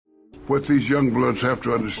What these young bloods have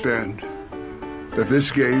to understand, that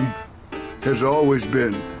this game has always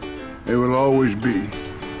been and will always be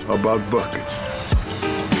about buckets.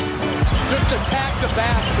 Just attack the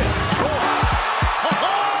basket.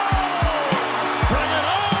 Bring it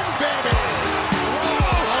home, baby.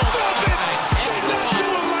 Stop it. Don't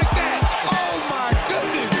do it like that. Oh, my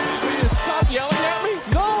goodness. Will you stop yelling at me?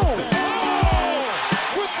 No.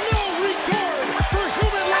 With no regard for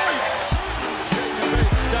human life.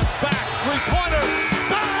 Steps back. Three-pointer.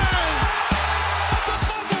 Bang!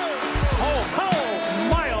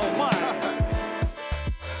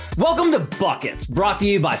 Welcome to Buckets, brought to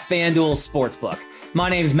you by FanDuel Sportsbook. My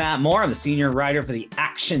name is Matt Moore. I'm the senior writer for the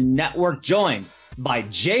Action Network, joined by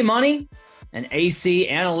J Money and AC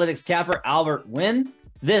Analytics capper Albert Wynn.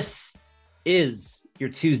 This is your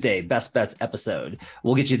Tuesday Best Bets episode.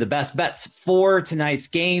 We'll get you the best bets for tonight's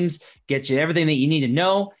games, get you everything that you need to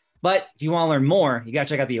know. But if you want to learn more, you got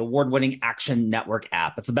to check out the award-winning Action Network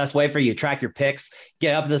app. It's the best way for you to track your picks,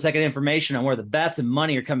 get up to the second information on where the bets and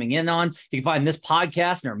money are coming in on. You can find this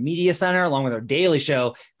podcast in our media center, along with our daily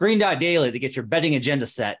show, Green Dot Daily, to get your betting agenda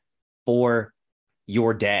set for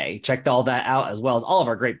your day. Check all that out, as well as all of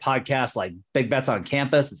our great podcasts like Big Bets on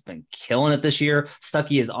Campus. It's been killing it this year.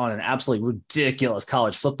 Stuckey is on an absolutely ridiculous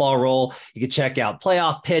college football roll. You can check out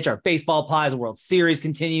Playoff Pitch, our baseball pies, the World Series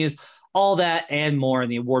continues. All that and more in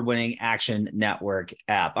the award-winning Action Network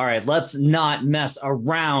app. All right, let's not mess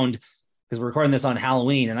around because we're recording this on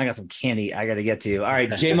Halloween, and I got some candy I got to get to. All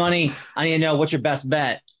right, J Money, I need to know, what's your best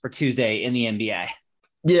bet for Tuesday in the NBA?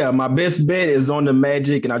 Yeah, my best bet is on the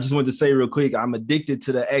Magic, and I just wanted to say real quick, I'm addicted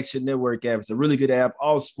to the Action Network app. It's a really good app,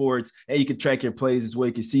 all sports, and you can track your plays as well.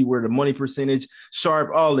 You can see where the money percentage,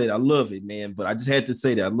 sharp, all that. I love it, man. But I just had to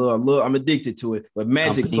say that. I'm addicted to it. But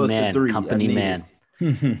Magic company plus man, the three. Company man.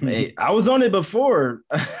 Hey, I was on it before.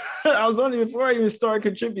 I was on it before I even started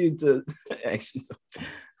contributing to Action.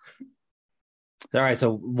 All right,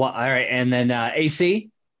 so what? All right, and then AC,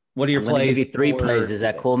 what are your plays? Give you three plays. Is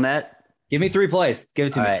that cool, Matt? Give me 3 plays. Give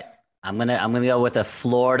it to me. All right, I'm gonna go with a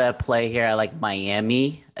Florida play here. I like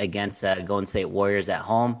Miami against Golden State Warriors at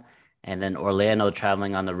home, and then Orlando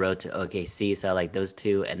traveling on the road to OKC. So I like those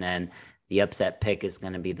two, and then the upset pick is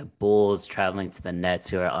going to be the Bulls traveling to the Nets,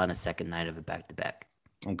 who are on a second night of a back-to-back.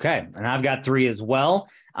 Okay, and I've got 3 as well.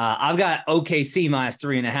 I've got OKC minus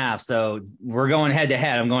 3.5, so we're going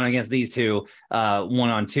head-to-head. I'm going against these two,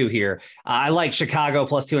 1-on-2 here. I like Chicago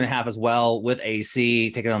plus 2.5 as well with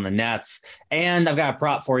AC, taking on the Nets. And I've got a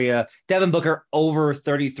prop for you. Devin Booker over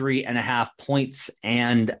 33.5 points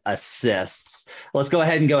and assists. Let's go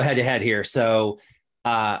ahead and go head-to-head here. So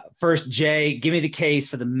first, Jay, give me the case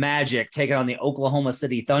for the Magic taking on the Oklahoma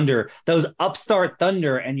City Thunder. Those upstart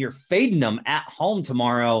Thunder, and you're fading them at home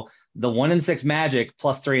tomorrow. The 1-6 Magic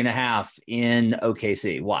plus 3.5 in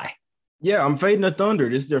OKC. Why? Yeah, I'm fading the Thunder.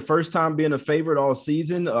 This is their first time being a favorite all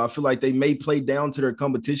season. I feel like they may play down to their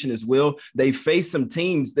competition as well. They faced some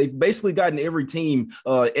teams. They've basically gotten every team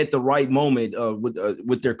at the right moment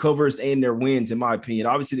with their covers and their wins, in my opinion.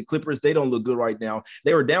 Obviously, the Clippers, they don't look good right now.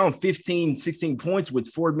 They were down 15, 16 points with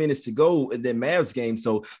 4 minutes to go in their Mavs game.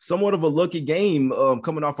 So somewhat of a lucky game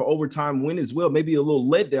coming off an overtime win as well. Maybe a little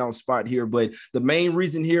letdown spot here. But the main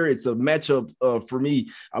reason here, it's a matchup for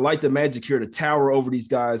me. I like the Magic here to tower over these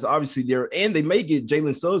guys. Obviously, and they may get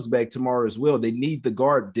Jalen Suggs back tomorrow as well. They need the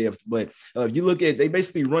guard depth, but if you look at, they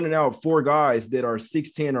basically running out 4 guys that are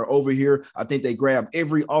 6'10" or over here. I think they grab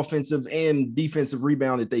every offensive and defensive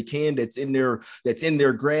rebound that they can that's in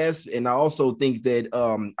their grasp. And I also think that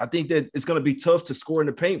it's going to be tough to score in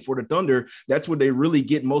the paint for the Thunder. That's where they really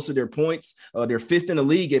get most of their points. They're 5th in the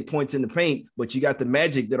league at points in the paint, but you got the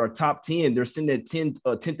Magic that are top 10. They're sitting at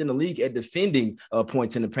 10th in the league at defending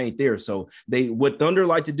points in the paint there. So what Thunder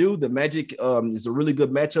like to do, the Magic is a really good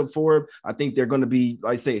matchup for them. I think they're going to be,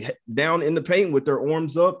 like I say, down in the paint with their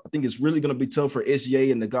arms up. I think it's really going to be tough for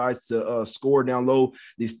SGA and the guys to score down low.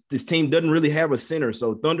 This team doesn't really have a center,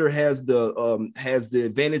 so Thunder has the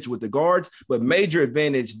advantage with the guards, but major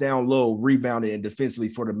advantage down low, rebounding and defensively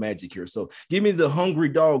for the Magic here. So give me the hungry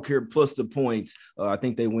dog here plus the points. I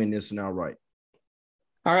think they win this one outright.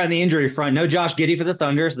 All right, on the injury front, no Josh Giddey for the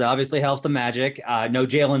Thunder, so that obviously helps the Magic. No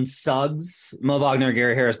Jalen Suggs. Mo Wagner and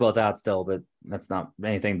Gary Harris both out still, but that's not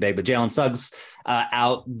anything big. But Jalen Suggs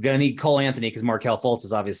out. Gonna need Cole Anthony because Markelle Fultz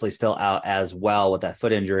is obviously still out as well with that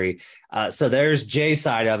foot injury. So there's Jay's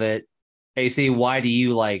side of it. AC, why do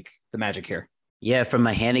you like the Magic here? Yeah, from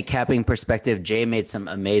a handicapping perspective, Jay made some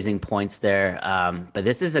amazing points there. But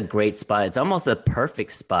this is a great spot. It's almost a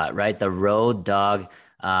perfect spot, right? The road dog.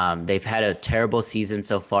 They've had a terrible season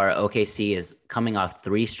so far. OKC is coming off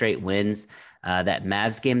 3 straight wins. That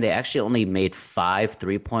Mavs game, they actually only made 5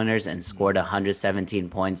 3-pointers and scored 117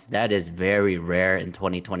 points. That is very rare in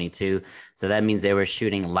 2022. So that means they were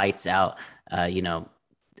shooting lights out,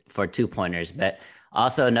 for 2-pointers. But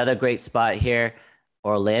also another great spot here.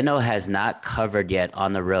 Orlando has not covered yet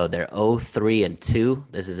on the road. They're 0-3-2.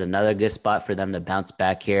 This is another good spot for them to bounce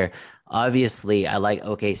back here. Obviously, I like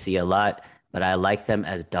OKC a lot, but I like them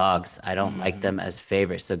as dogs. I don't like them as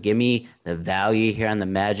favorites. So give me the value here on the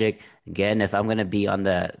Magic. Again, if I'm going to be on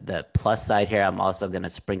the plus side here, I'm also going to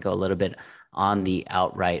sprinkle a little bit on the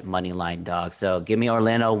outright money line dog. So give me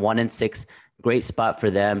Orlando 1-6. Great spot for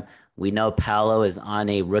them. We know Paolo is on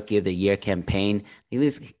a Rookie of the Year campaign. I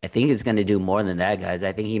think he's going to do more than that, guys.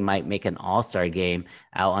 I think he might make an all-star game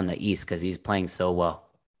out on the East because he's playing so well.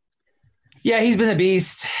 Yeah, he's been a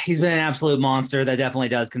beast. He's been an absolute monster. That definitely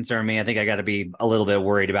does concern me. I think I got to be a little bit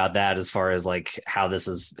worried about that as far as like how this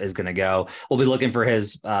is going to go. We'll be looking for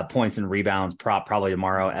his points and rebounds probably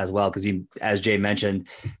tomorrow as well because as Jay mentioned,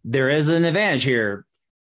 there is an advantage here.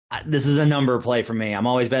 This is a number play for me. I'm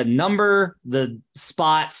always betting number, the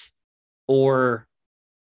spot, or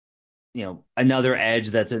another edge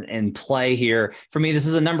that's in play here. For me, this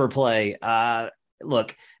is a number play.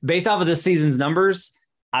 Look, based off of this season's numbers,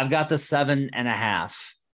 I've got the 7.5.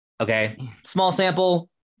 Okay. Small sample,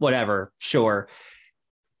 whatever. Sure.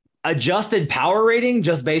 Adjusted power rating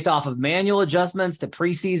just based off of manual adjustments to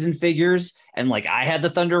preseason figures. And like I had the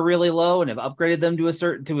Thunder really low and have upgraded them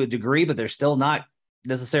to a degree, but they're still not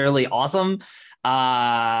necessarily awesome.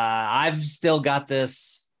 I've still got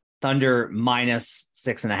this Thunder minus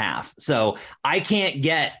 6.5. So I can't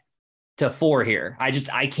get to 4 here. I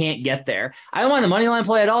can't get there. I don't mind the money line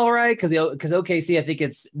play at all, right? Because OKC, I think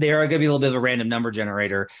they are going to be a little bit of a random number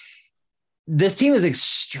generator. This team is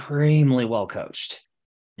extremely well coached.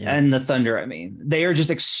 Yeah. And the Thunder, they are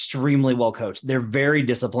just extremely well coached. They're very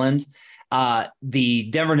disciplined. The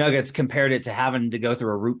Denver Nuggets compared it to having to go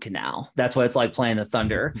through a root canal. That's what it's like playing the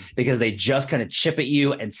Thunder because they just kind of chip at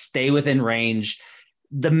you and stay within range.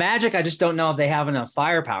 The Magic, I just don't know if they have enough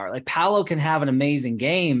firepower. Like Paolo can have an amazing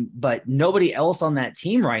game, but nobody else on that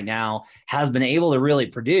team right now has been able to really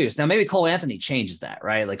produce. Now, maybe Cole Anthony changes that,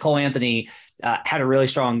 right? Like Cole Anthony had a really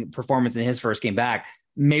strong performance in his first game back.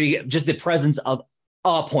 Maybe just the presence of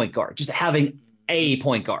a point guard, just having a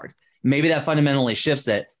point guard. Maybe that fundamentally shifts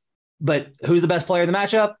that. But who's the best player in the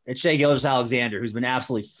matchup? It's Shai Gilgeous-Alexander, who's been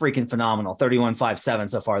absolutely freaking phenomenal. 31-5-7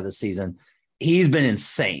 so far this season. He's been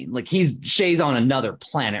insane. Like Shai's on another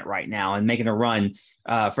planet right now and making a run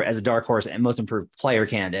as a dark horse and most improved player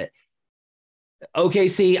candidate.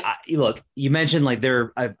 OKC, look, you mentioned like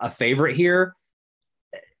they're a favorite here.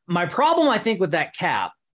 My problem, I think, with that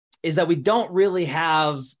cap is that we don't really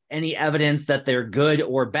have any evidence that they're good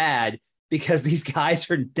or bad because these guys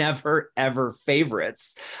are never, ever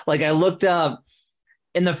favorites. Like I looked up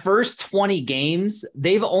in the first 20 games,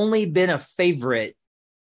 they've only been a favorite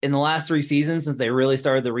in the last 3 seasons since they really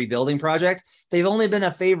started the rebuilding project. They've only been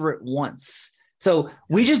a favorite once. So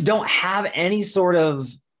we just don't have any sort of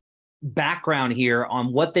background here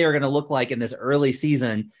on what they're going to look like in this early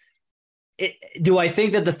season. Do I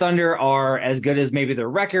think that the Thunder are as good as maybe their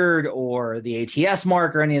record or the ATS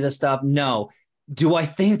mark or any of this stuff? No. Do I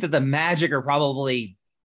think that the Magic are probably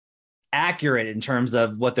accurate in terms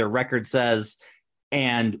of what their record says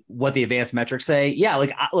and what the advanced metrics say? Yeah.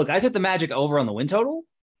 Like, look, I took the Magic over on the win total,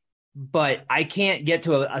 but I can't get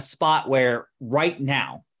to a spot where right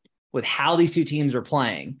now with how these two teams are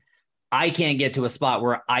playing, I can't get to a spot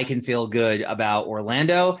where I can feel good about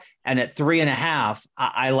Orlando. And at 3.5,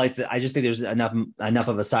 I like that. I just think there's enough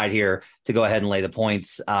of a side here to go ahead and lay the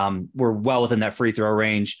points. We're well within that free throw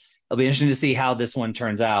range. It'll be interesting to see how this one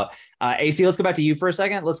turns out. AC, let's go back to you for a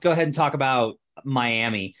second. Let's go ahead and talk about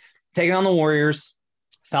Miami taking on the Warriors.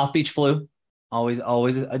 South Beach flu. Always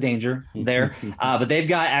a danger there. But they've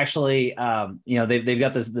got actually, they've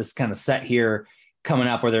got this kind of set here coming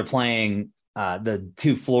up where they're playing the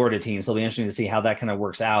 2 Florida teams. So it'll be interesting to see how that kind of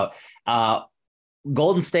works out.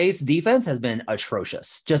 Golden State's defense has been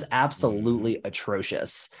atrocious, just absolutely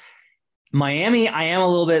atrocious. Miami, I am a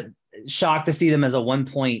little bit shocked to see them as a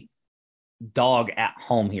 1-point dog at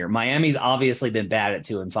home here. Miami's obviously been bad at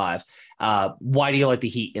 2 and 5. Why do you like the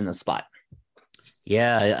Heat in the spot?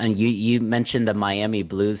 Yeah, and you mentioned the Miami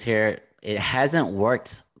Blues here. It hasn't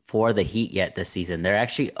worked for the Heat yet this season. They're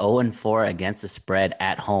actually 0-4 against the spread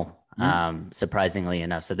at home, surprisingly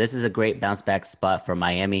enough. So this is a great bounce back spot for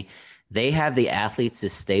Miami. They have the athletes to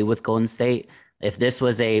stay with Golden State. If this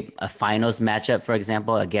was a finals matchup, for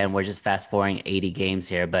example, again, we're just fast forwarding 80 games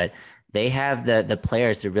here, but they have the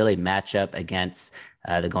players to really match up against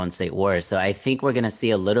the Golden State Warriors. So I think we're going to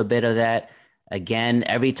see a little bit of that. Again,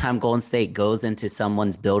 every time Golden State goes into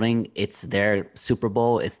someone's building, it's their Super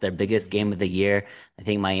Bowl. It's their biggest game of the year. I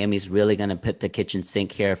think Miami's really going to put the kitchen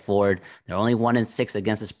sink here forward. They're only 1-6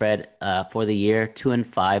 against the spread for the year,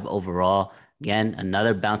 2-5 overall. Again,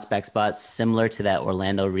 another bounce back spot similar to that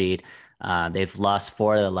Orlando read. They've lost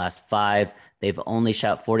 4 of the last 5. They've only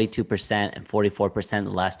shot 42% and 44% in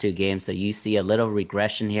the last 2 games. So you see a little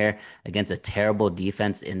regression here against a terrible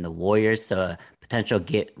defense in the Warriors. So a potential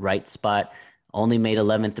get right spot. Only made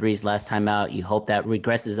 11 threes last time out. You hope that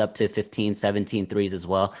regresses up to 15, 17 threes as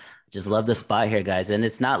well. Just love the spot here, guys. And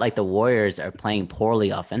it's not like the Warriors are playing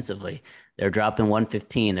poorly offensively. They're dropping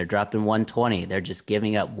 115. They're dropping 120. They're just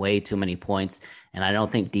giving up way too many points. And I don't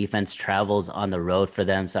think defense travels on the road for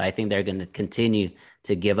them. So I think they're going to continue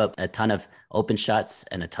to give up a ton of open shots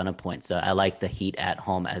and a ton of points. So I like the Heat at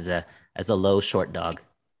home as a low short dog.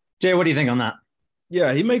 Jay, what do you think on that? Yeah,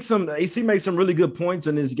 AC makes some really good points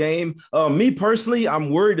in this game. Me personally, I'm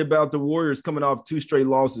worried about the Warriors coming off 2 straight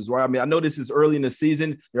losses, right? I mean, I know this is early in the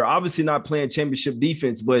season. They're obviously not playing championship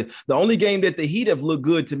defense, but the only game that the Heat have looked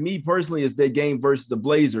good to me personally is their game versus the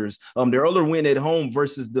Blazers. Their other win at home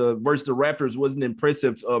versus the Raptors wasn't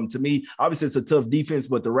impressive to me. Obviously, it's a tough defense,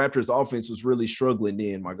 but the Raptors offense was really struggling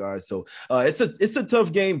then, my guys. So it's a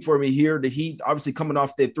tough game for me here. The Heat obviously coming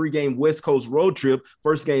off that 3-game West Coast road trip,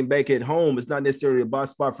 first game back at home. It's not necessarily a buy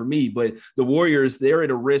spot for me, but the Warriors, they're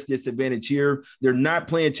at a risk disadvantage here. They're not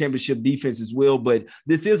playing championship defense as well, but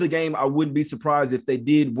this is a game I wouldn't be surprised if they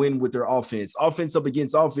did win with their offense. Offense up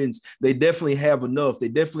against offense, they definitely have enough. They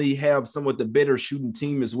definitely have somewhat the better shooting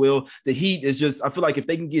team as well. The Heat is just, I feel like if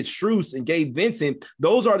they can get Strus and Gabe Vincent,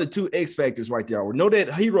 those are the 2 X factors right there. We know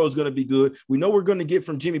that Hero is going to be good. We know we're going to get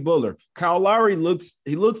from Jimmy Butler. Kyle Lowry looks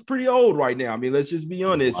pretty old right now. I mean, let's just be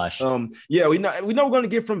honest. Yeah, we know we're going to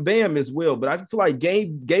get from Bam as well, but I feel like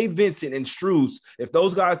Gabe Vincent and Strus, if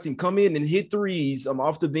those guys can come in and hit threes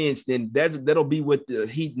off the bench, then that'll be what the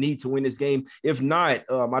Heat need to win this game. If not,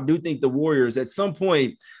 I do think the Warriors at some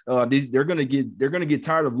point they're gonna get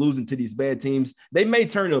tired of losing to these bad teams. They may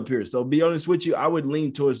turn up here. So be honest with you, I would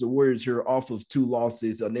lean towards the Warriors here off of 2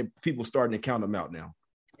 losses, and then people starting to count them out now.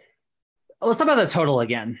 Let's talk about the total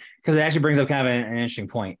again, because it actually brings up kind of an interesting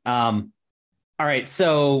point. All right,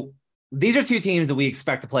 so these are 2 teams that we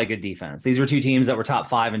expect to play good defense. These were 2 teams that were top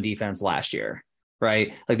 5 in defense last year,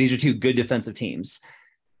 right? Like these are 2 good defensive teams.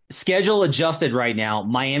 Schedule adjusted right now,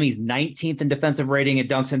 Miami's 19th in defensive rating at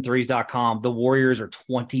dunksandthrees.com. The Warriors are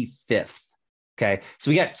 25th. Okay.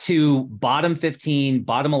 So we got 2 bottom 15,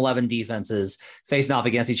 bottom 11 defenses facing off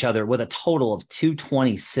against each other with a total of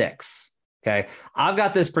 226. Okay. I've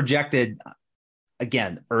got this projected,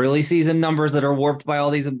 again, early season numbers that are warped by all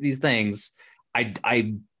these things.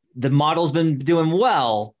 The model's been doing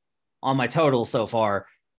well on my total so far.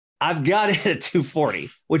 I've got it at 240,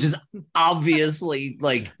 which is obviously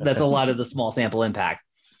like that's a lot of the small sample impact.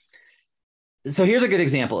 So here's a good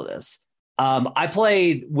example of this. I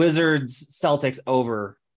played Wizards Celtics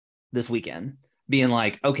over this weekend, being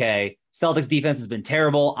like, okay, Celtics defense has been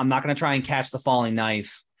terrible. I'm not going to try and catch the falling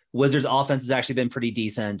knife. Wizards offense has actually been pretty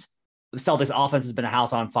decent. Celtics offense has been a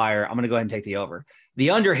house on fire. I'm going to go ahead and take the over. The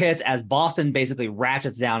under hits as Boston basically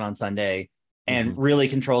ratchets down on Sunday and really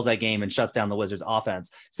controls that game and shuts down the Wizards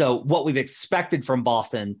offense. So what we've expected from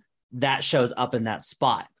Boston, that shows up in that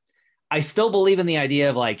spot. I still believe in the idea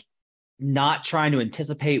of like not trying to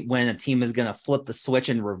anticipate when a team is going to flip the switch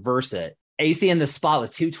and reverse it. AC in the spot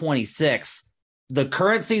with 226. The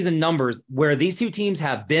current season numbers where these 2 teams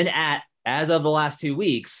have been at as of the last 2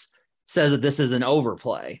 weeks says that this is an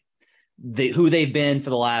overplay. Who they've been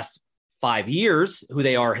for the last 5 years, who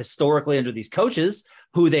they are historically under these coaches,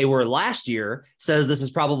 who they were last year, says this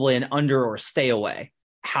is probably an under or stay away.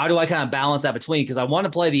 How do I kind of balance that between? Because I want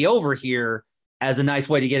to play the over here as a nice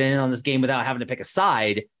way to get in on this game without having to pick a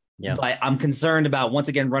side. Yeah. But I'm concerned about once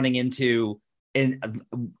again running into and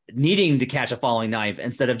needing to catch a falling knife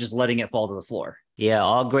instead of just letting it fall to the floor. Yeah,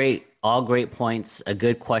 all great points. A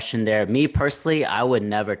good question there. Me personally, I would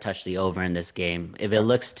never touch the over in this game. If it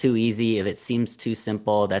looks too easy, if it seems too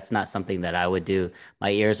simple, that's not something that I would do.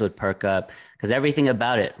 My ears would perk up because everything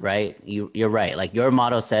about it, right? You're right. Like your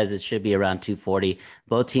model says it should be around 240.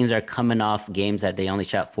 Both teams are coming off games that they only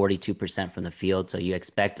shot 42% from the field. So you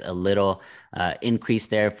expect a little increase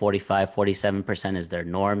there. 45, 47% is their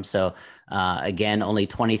norm. So again, only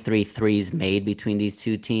 23 threes made between these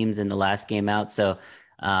 2 teams in the last game out. So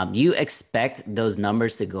you expect those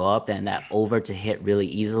numbers to go up and that over to hit really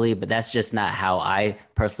easily, but that's just not how I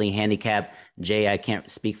personally handicap. Jay, I can't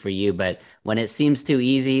speak for you, but when it seems too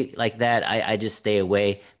easy like that, I just stay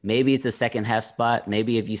away. Maybe it's a second half spot.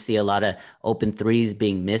 Maybe if you see a lot of open threes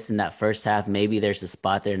being missed in that first half, maybe there's a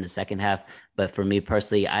spot there in the second half. But for me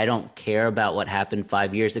personally, I don't care about what happened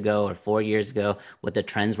 5 years ago or 4 years ago, what the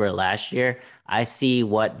trends were last year. I see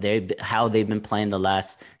how they've been playing the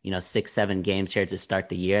last, 6-7 games here to start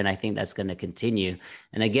the year. And I think that's going to continue.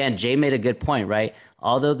 And again, Jay made a good point, right?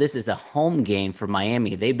 Although this is a home game for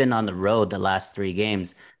Miami, they've been on the road the last 3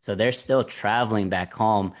 games. So they're still traveling back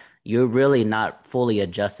home. You're really not fully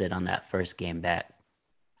adjusted on that first game back.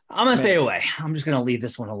 I'm going to stay away. I'm just going to leave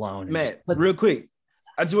this one alone. Matt, real quick.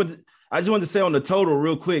 I just wanted to say on the total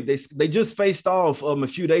real quick, they just faced off a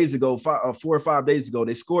few days ago, 4 or 5 days ago.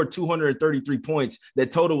 They scored 233 points.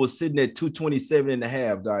 That total was sitting at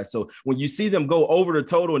 227.5, guys. So when you see them go over the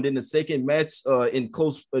total and then the second match in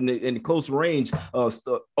close range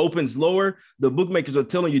opens lower, the bookmakers are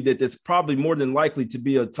telling you that there's probably more than likely to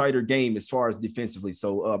be a tighter game as far as defensively.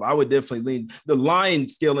 So I would definitely lean. The line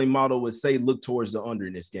scaling model would say look towards the under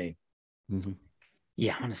in this game. Mm-hmm.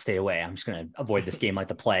 Yeah, I'm going to stay away. I'm just going to avoid this game like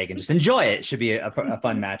the plague and just enjoy it. It should be a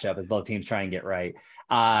fun matchup as both teams try and get right.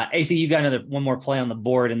 AC, you've got one more play on the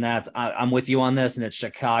board, and that's I'm with you on this, and it's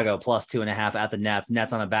Chicago plus 2.5 at the Nets.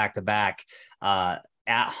 Nets on a back-to-back at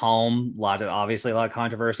home. Obviously a lot of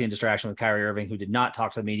controversy and distraction with Kyrie Irving, who did not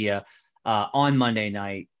talk to the media on Monday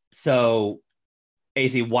night. So,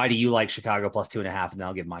 AC, why do you like Chicago plus 2.5? And then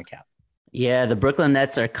I'll give my cap. Yeah, the Brooklyn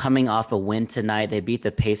Nets are coming off a win tonight. They beat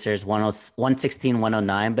the Pacers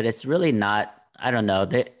 116-109, but it's really not, I don't know.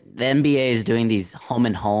 The NBA is doing these home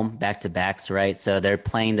and home back-to-backs, right? So they're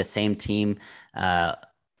playing the same team,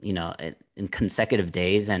 in consecutive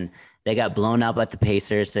days, and they got blown out by the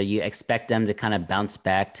Pacers. So you expect them to kind of bounce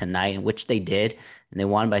back tonight, which they did, and they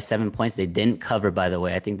won by 7 points. They didn't cover, by the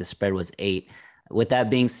way. I think the spread was 8. With that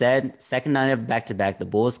being said, second night of back-to-back, the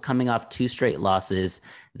Bulls coming off 2 straight losses.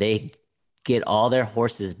 They get all their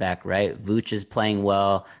horses back, right? Vooch is playing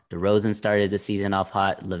well. DeRozan started the season off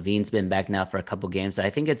hot. Levine's been back now for a couple games. So I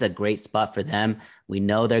think it's a great spot for them. We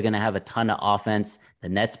know they're going to have a ton of offense. The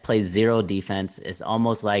Nets play 0 defense. It's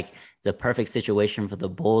almost like it's a perfect situation for the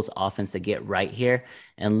Bulls offense to get right here.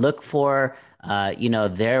 And look for,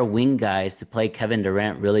 their wing guys to play Kevin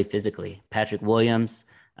Durant really physically. Patrick Williams,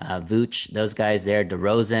 Vooch, those guys there,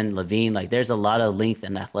 DeRozan, Levine. Like there's a lot of length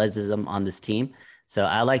and athleticism on this team. So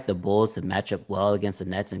I like the Bulls to match up well against the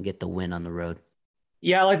Nets and get the win on the road.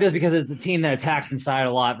 Yeah, I like this because it's a team that attacks inside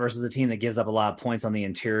a lot versus a team that gives up a lot of points on the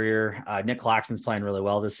interior. Nick Claxton's playing really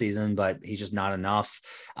well this season, but he's just not enough.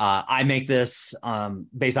 I make this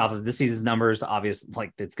based off of this season's numbers. Obviously,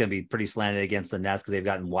 like it's going to be pretty slanted against the Nets because they've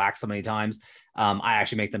gotten whacked so many times. I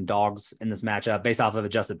actually make them dogs in this matchup based off of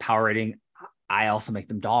adjusted power rating. I also make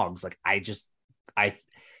them dogs.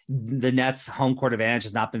 The Nets' home court advantage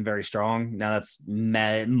has not been very strong. Now that's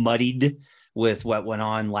muddied with what went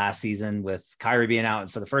on last season with Kyrie being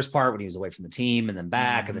out for the first part when he was away from the team and then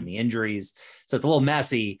back and then the injuries. So it's a little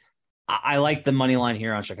messy. I like the money line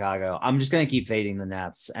here on Chicago. I'm just going to keep fading the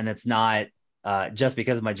Nets. And it's not just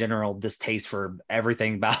because of my general distaste for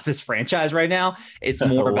everything about this franchise right now. It's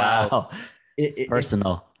more about it's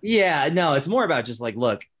personal. It's more about just like,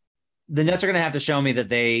 look, the Nets are going to have to show me that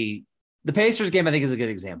the Pacers game, I think, is a good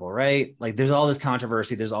example, right? Like there's all this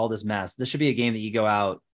controversy. There's all this mess. This should be a game that you go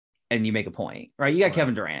out and you make a point, right? You got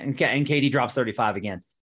Kevin Durant and KD drops 35 again.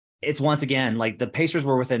 It's once again, like the Pacers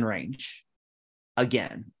were within range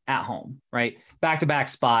again at home, right? Back-to-back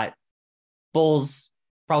spot. Bulls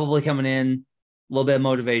probably coming in, a little bit of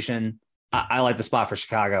motivation. I like the spot for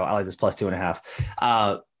Chicago. I like this plus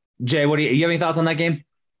 2.5. Jay, what do you have any thoughts on that game?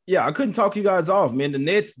 Yeah, I couldn't talk you guys off, man. The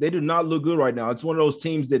Nets, they do not look good right now. It's one of those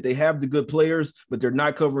teams that they have the good players, but they're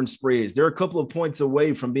not covering spreads. They're a couple of points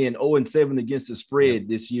away from being 0-7 against the spread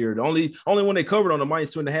this year. The only one they covered on the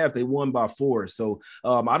 -2.5, they won by 4. So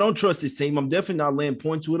I don't trust this team. I'm definitely not laying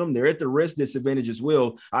points with them. They're at the rest disadvantage as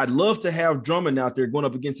well. I'd love to have Drummond out there going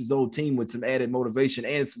up against his old team with some added motivation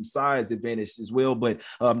and some size advantage as well. But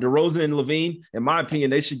DeRozan and Levine, in my opinion,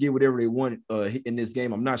 they should get whatever they want in this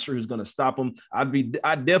game. I'm not sure who's going to stop them.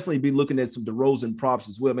 I'd definitely be looking at some DeRozan props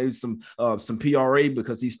as well, maybe some PRA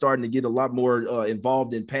because he's starting to get a lot more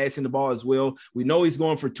involved in passing the ball as well. We know he's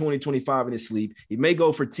going for 20-25 in his sleep. He may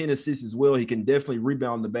go for 10 assists as well. He can definitely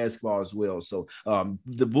rebound the basketball as well. So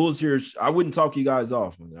the Bulls here, I wouldn't talk you guys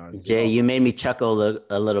off. Jay, you made me chuckle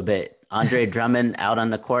a little bit. Andre Drummond out on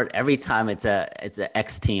the court. Every time it's an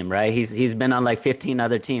X team, right? He's been on like 15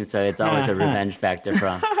 other teams, so it's always a revenge factor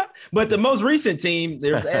from. But the most recent team,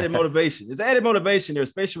 there's added motivation. There's added motivation there,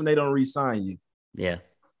 especially when they don't re-sign you. Yeah.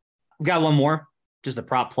 We got one more, just a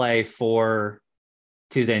prop play for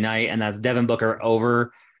Tuesday night, and that's Devin Booker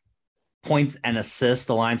over points and assists.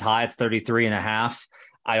 The line's high. It's 33.5.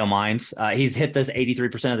 I don't mind. He's hit this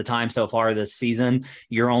 83% of the time so far this season.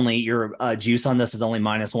 Your juice on this is only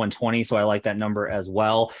minus 120. So I like that number as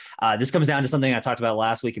well. This comes down to something I talked about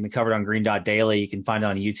last week and we covered on Green Dot Daily. You can find it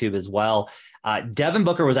on YouTube as well. Devin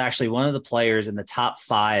Booker was actually one of the players in the top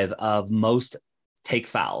 5 of most take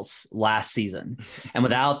fouls last season. And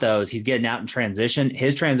without those, he's getting out in transition.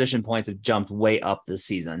 His transition points have jumped way up this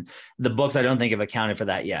season. The books, I don't think, have accounted for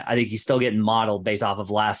that yet. I think he's still getting modeled based off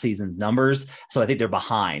of last season's numbers. So I think they're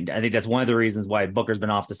behind. I think that's one of the reasons why Booker's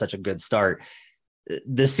been off to such a good start.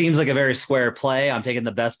 This seems like a very square play. I'm taking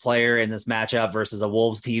the best player in this matchup versus a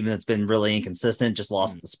Wolves team that's been really inconsistent, just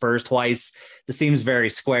lost the Spurs twice. This seems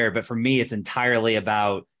very square, but for me, it's entirely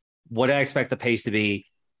about what I expect the pace to be,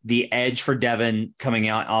 the edge for Devin coming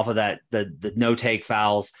out off of that, the no take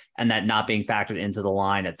fouls, and that not being factored into the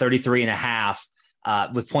line at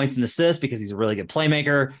 33.5 with points and assists because he's a really good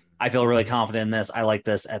playmaker. I feel really confident in this. I like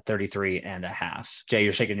this at 33.5. Jay,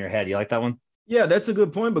 you're shaking your head. You like that one? Yeah, that's a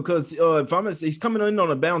good point because he's coming in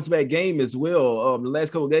on a bounce back game as well. The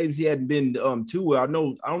last couple of games he hadn't been too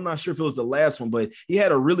well. I'm not sure if it was the last one, but he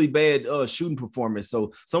had a really bad shooting performance.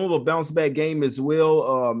 So some of a bounce back game as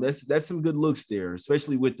well. That's some good looks there,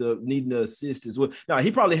 especially with the needing the assist as well. Now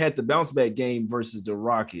he probably had the bounce back game versus the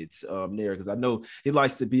Rockets there because I know he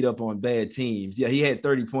likes to beat up on bad teams. Yeah, he had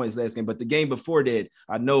 30 points last game, but the game before that,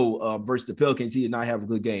 I know versus the Pelicans, he did not have a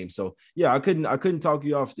good game. So yeah, I couldn't talk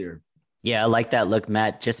you off there. Yeah, I like that look,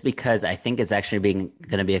 Matt, just because I think it's actually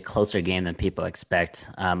going to be a closer game than people expect.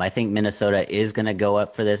 I think Minnesota is going to go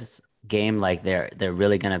up for this game. Like they're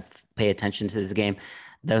really going to pay attention to this game.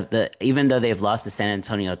 Even though they've lost to San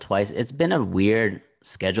Antonio twice, it's been a weird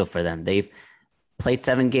schedule for them. They've played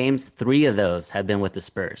 7 games. 3 of those have been with the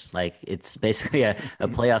Spurs. Like it's basically a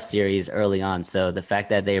playoff series early on. So the fact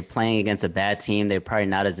that they're playing against a bad team, they're probably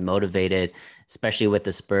not as motivated, especially with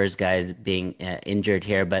the Spurs guys being injured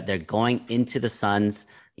here, but they're going into the Suns.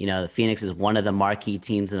 You know, the Phoenix is one of the marquee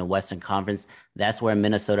teams in the Western Conference. That's where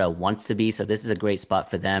Minnesota wants to be. So this is a great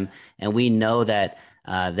spot for them. And we know that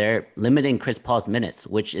they're limiting Chris Paul's minutes,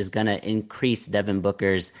 which is going to increase Devin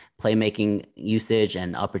Booker's playmaking usage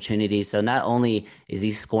and opportunities. So not only is he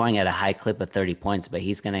scoring at a high clip of 30 points, but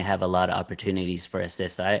he's going to have a lot of opportunities for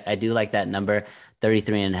assists. So I do like that number,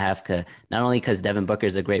 33.5, not only because Devin Booker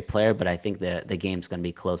is a great player, but I think the game's going to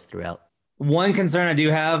be close throughout. One concern I do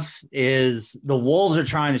have is the Wolves are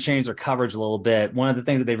trying to change their coverage a little bit. One of the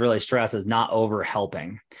things that they've really stressed is not over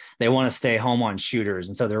helping. They want to stay home on shooters.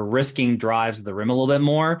 And so they're risking drives to the rim a little bit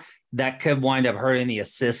more. That could wind up hurting the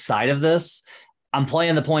assist side of this. I'm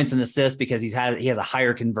playing the points and assists because he has a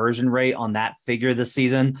higher conversion rate on that figure this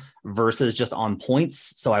season versus just on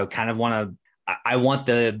points. So I kind of want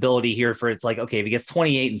the ability here for it's like, okay, if he gets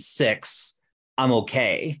 28 and 6, I'm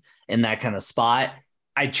okay in that kind of spot.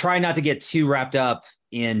 I try not to get too wrapped up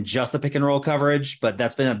in just the pick and roll coverage, but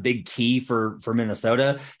that's been a big key for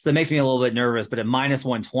Minnesota. So that makes me a little bit nervous, but at minus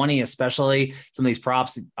 120, especially some of these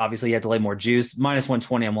props, obviously you have to lay more juice. Minus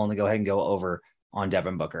 120, I'm willing to go ahead and go over on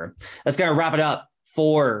Devin Booker. That's going to wrap it up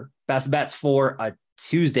for best bets for a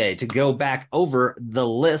Tuesday. To go back over the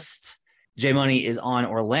list, J Money is on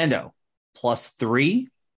Orlando +3.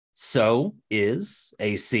 So is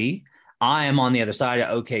AC. I am on the other side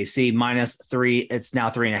of OKC -3. It's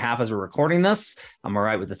now 3.5 as we're recording this. I'm all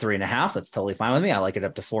right with the 3.5. That's totally fine with me. I like it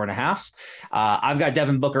up to 4.5. I've got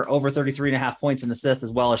Devin Booker over 33.5 points and assists,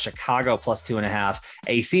 as well as Chicago +2.5.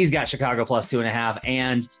 AC's got Chicago +2.5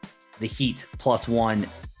 and the Heat +1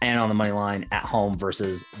 and on the money line at home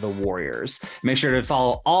versus the Warriors. Make sure to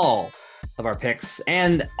follow all of our picks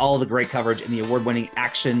and all the great coverage in the award-winning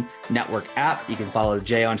Action Network app. You can follow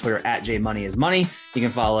Jay on Twitter at JMoneyIsMoney. You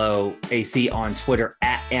can follow AC on Twitter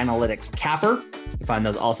at AnalyticsCapper. You can find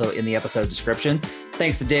those also in the episode description.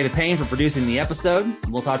 Thanks to David Payne for producing the episode.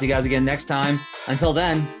 We'll talk to you guys again next time. Until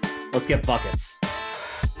then, let's get buckets.